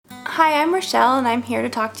Hi, I'm Rochelle and I'm here to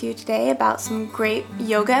talk to you today about some great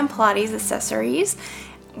yoga and Pilates accessories.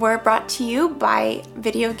 We're brought to you by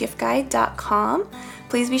videogiftguide.com.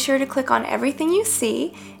 Please be sure to click on everything you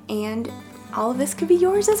see and all of this could be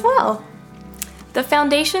yours as well. The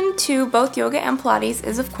foundation to both yoga and Pilates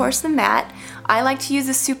is of course the mat. I like to use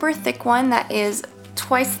a super thick one that is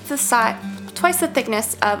twice the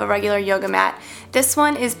thickness of a regular yoga mat. This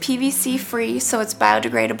one is PVC free, so it's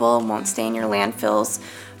biodegradable and won't stay in your landfills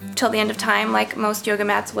till the end of time like most yoga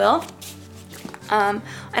mats will. And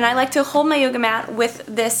I like to hold my yoga mat with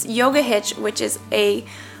this yoga hitch, which is a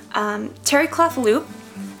terry cloth loop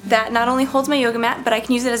that not only holds my yoga mat, but I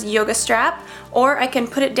can use it as a yoga strap, or I can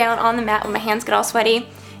put it down on the mat when my hands get all sweaty,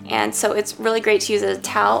 and so it's really great to use as a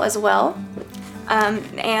towel as well.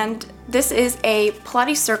 And this is a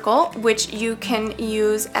Pilates circle, which you can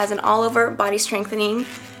use as an all-over body strengthening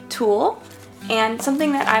tool. And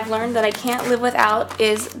something that I've learned that I can't live without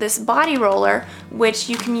is this body roller, which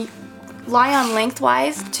you can lie on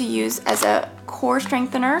lengthwise to use as a core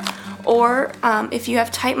strengthener, or if you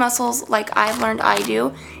have tight muscles like I've learned I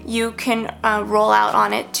do, you can roll out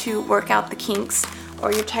on it to work out the kinks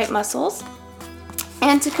or your tight muscles.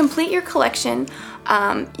 And to complete your collection,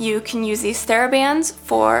 you can use these TheraBands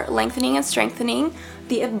for lengthening and strengthening,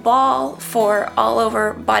 the ball for all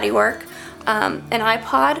over body work, an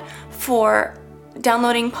iPod for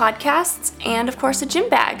downloading podcasts, and of course a gym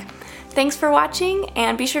bag. Thanks for watching,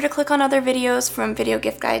 and be sure to click on other videos from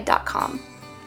videogiftguide.com.